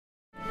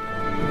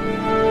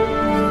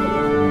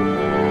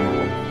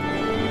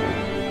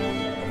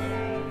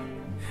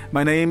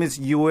My name is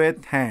Yue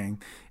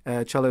Tang,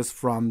 cellist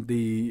from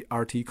the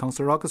RT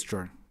Concert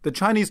Orchestra. The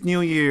Chinese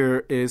New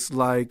Year is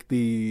like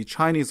the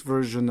Chinese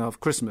version of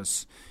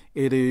Christmas.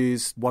 It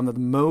is one of the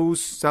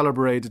most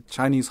celebrated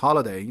Chinese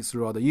holidays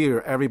throughout the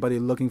year. Everybody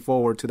looking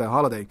forward to that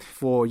holiday.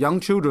 For young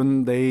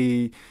children,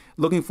 they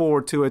looking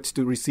forward to it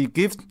to receive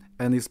gifts,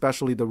 and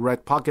especially the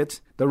red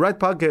pocket. The red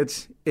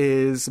pocket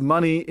is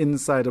money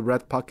inside a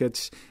red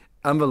pocket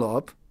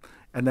envelope.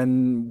 And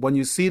then when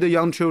you see the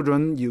young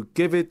children, you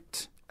give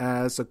it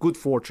as a good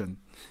fortune.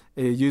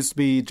 It used to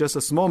be just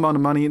a small amount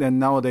of money, and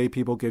nowadays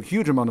people give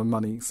huge amount of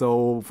money.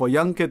 So for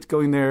young kids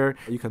going there,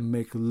 you can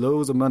make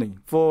loads of money.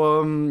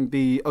 For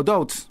the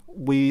adults,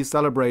 we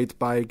celebrate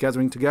by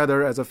gathering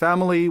together as a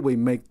family. We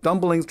make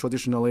dumplings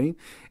traditionally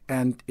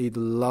and eat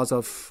lots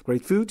of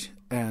great food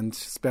and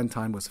spend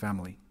time with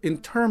family. In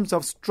terms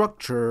of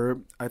structure,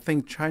 I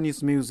think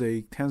Chinese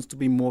music tends to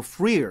be more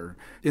freer.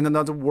 In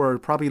another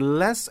word, probably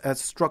less as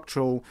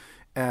structural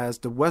as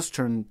the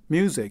Western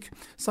music.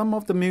 Some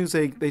of the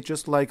music, they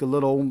just like a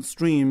little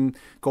stream,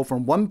 go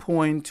from one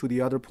point to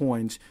the other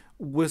point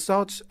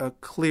without a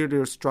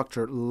clear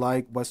structure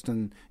like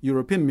Western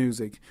European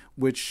music,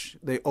 which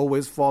they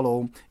always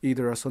follow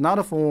either a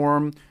sonata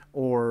form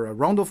or a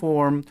rondo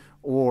form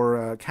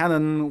or a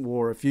canon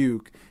or a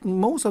fugue.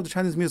 Most of the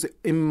Chinese music,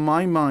 in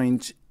my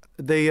mind,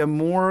 they are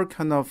more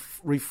kind of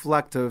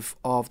reflective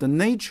of the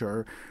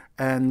nature,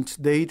 and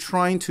they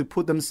trying to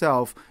put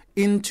themselves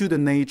into the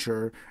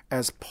nature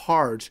as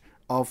part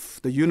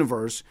of the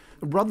universe,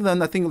 rather than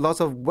I think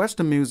lots of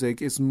Western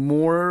music is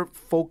more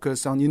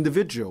focused on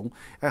individual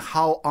and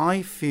how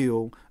I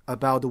feel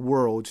about the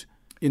world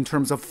in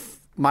terms of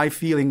my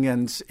feeling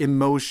and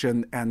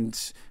emotion and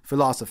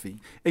philosophy.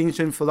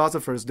 Ancient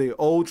philosophers, they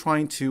all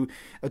trying to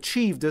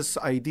achieve this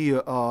idea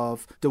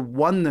of the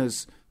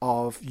oneness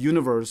of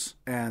universe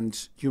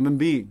and human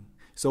being.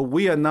 So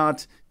we are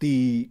not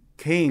the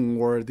king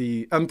or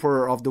the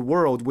emperor of the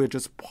world. We're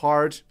just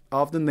part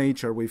of the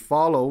nature. We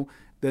follow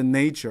the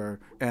nature,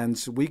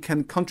 and we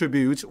can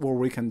contribute or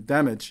we can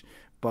damage,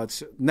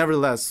 but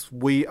nevertheless,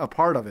 we are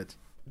part of it.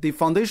 The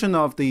foundation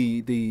of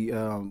the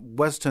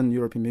Western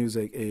European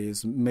music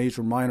is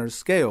major minor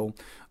scale.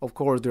 Of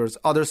course, there's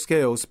other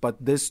scales,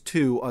 but these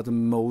two are the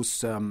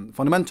most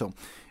fundamental.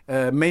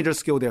 Major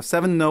scale, there are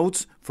 7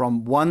 notes.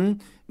 From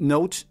one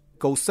note,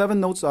 go 7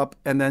 notes up,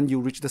 and then you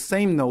reach the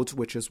same note,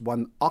 which is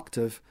 1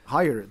 octave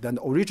higher than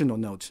the original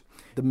note.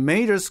 The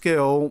major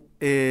scale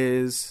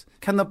is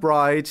kind of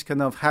bright, kind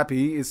of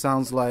happy. It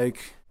sounds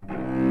like...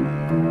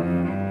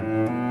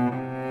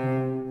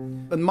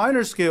 A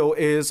minor scale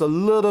is a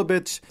little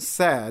bit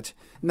sad.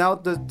 Now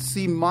the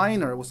C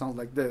minor will sound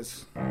like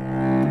this.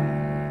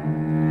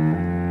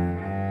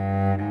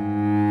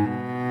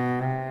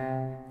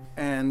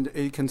 And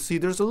you can see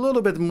there's a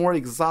little bit more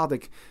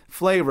exotic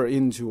flavor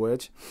into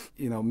it.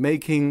 You know,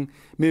 making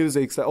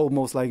music is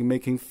almost like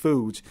making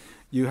food.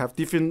 You have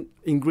different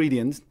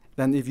ingredients.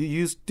 Then if you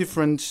use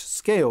different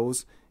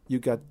scales, you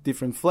get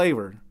different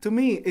flavor. To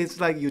me, it's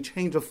like you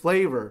change the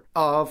flavor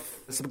of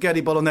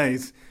spaghetti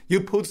bolognese. You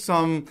put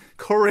some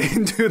curry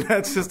into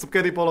that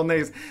spaghetti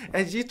bolognese,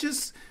 and you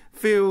just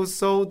feel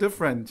so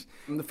different.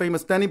 The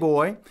famous Danny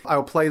Boy,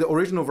 I'll play the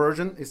original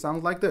version. It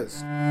sounds like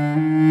this.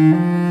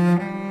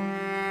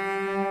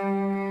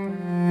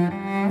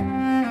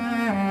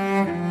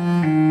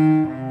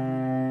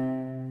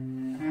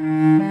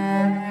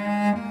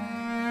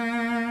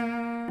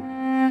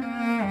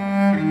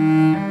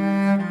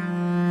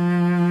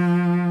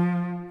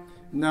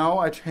 Now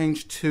I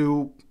change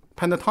to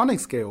pentatonic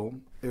scale.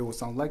 It will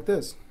sound like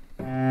this.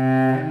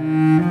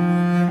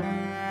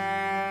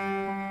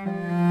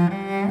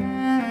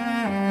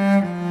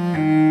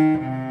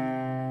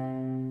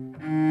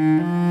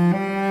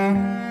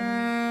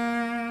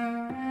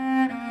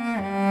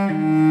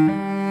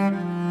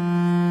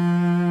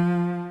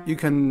 You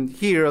can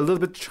hear a little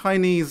bit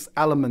Chinese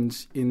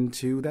element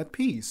into that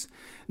piece.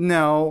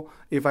 Now,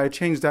 if I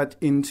change that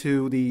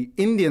into the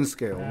Indian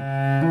scale,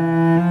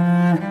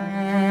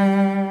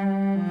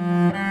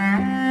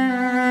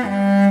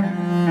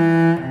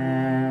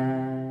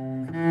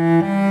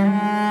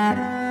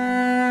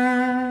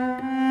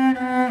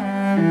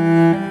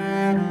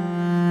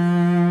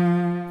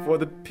 for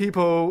the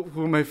people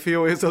who may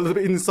feel it's a little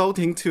bit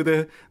insulting to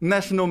the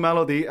national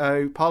melody, I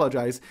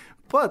apologize.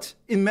 But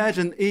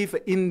imagine if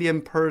an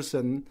Indian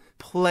person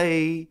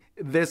play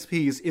this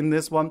piece in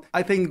this one.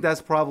 I think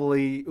that's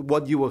probably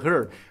what you will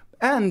hear.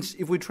 And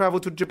if we travel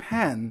to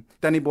Japan,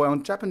 Danny Boy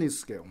on Japanese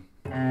scale.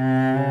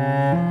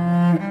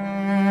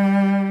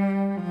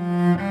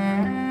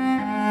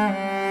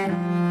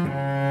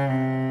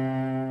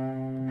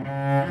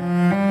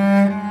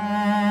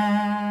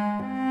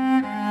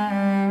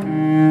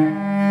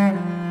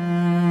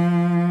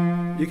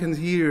 You can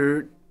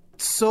hear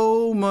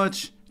so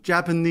much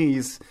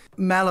Japanese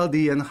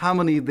melody and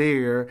harmony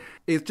there.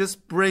 It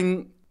just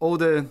brings all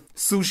the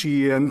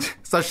sushi and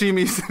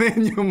sashimi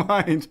in your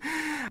mind.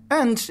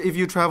 And if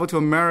you travel to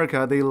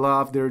America, they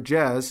love their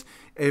jazz.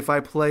 If I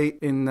play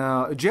in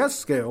a jazz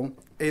scale,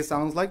 it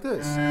sounds like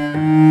this.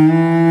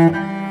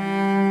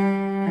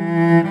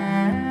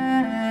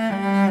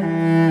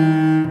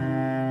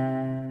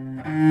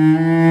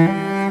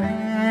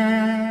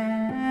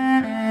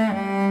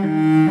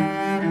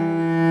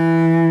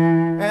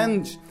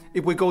 And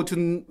if we go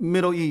to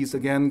Middle East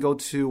again, go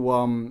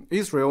to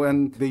Israel,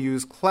 and they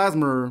use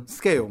klezmer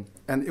scale,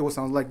 and it will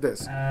sound like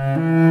this.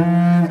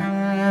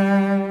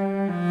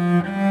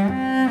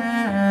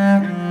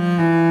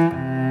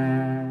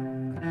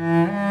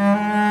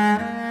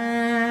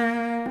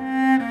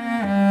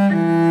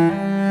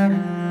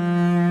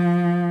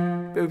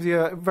 It would be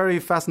a very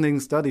fascinating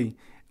study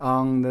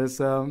on this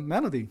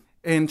melody.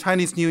 In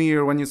Chinese New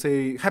Year, when you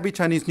say Happy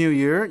Chinese New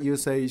Year, you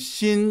say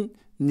新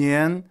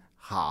年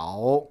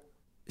好.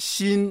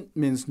 新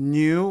means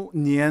new,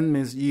 年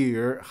means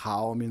year,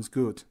 好 means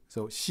good.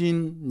 So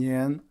新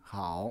年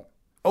好.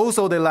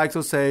 Also, they like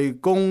to say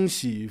恭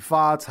喜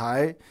发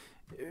财,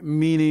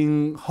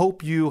 meaning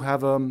hope you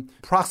have a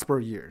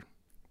prosperous year.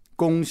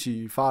 恭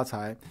喜发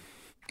财.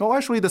 Oh,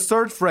 actually, the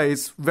third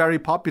phrase, very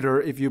popular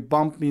if you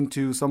bump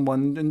into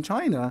someone in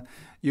China,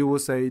 you will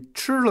say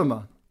吃了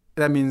吗?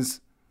 That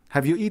means,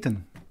 have you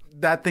eaten?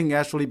 That thing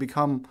actually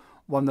become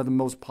one of the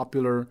most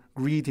popular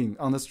greeting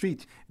on the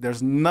street.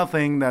 There's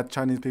nothing that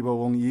Chinese people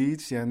won't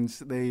eat, and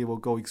they will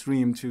go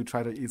extreme to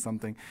try to eat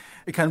something.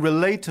 It can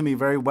relate to me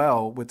very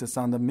well with the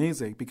sound of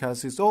music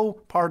because it's all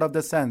part of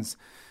the sense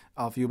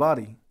of your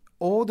body.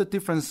 All the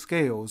different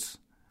scales,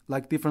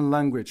 like different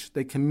language,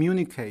 they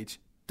communicate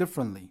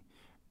differently.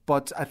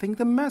 But I think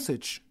the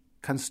message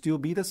can still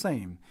be the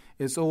same.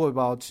 It's all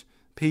about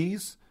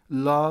peace,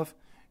 love,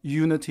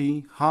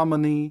 unity,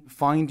 harmony,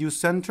 find your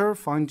center,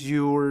 find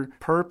your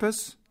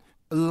purpose.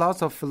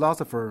 Lots of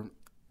philosophers,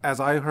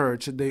 as I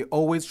heard, they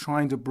always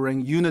trying to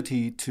bring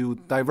unity to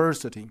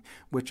diversity,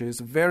 which is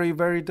very,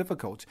 very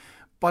difficult.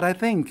 But I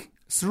think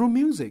through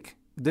music,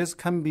 this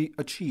can be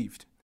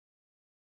achieved.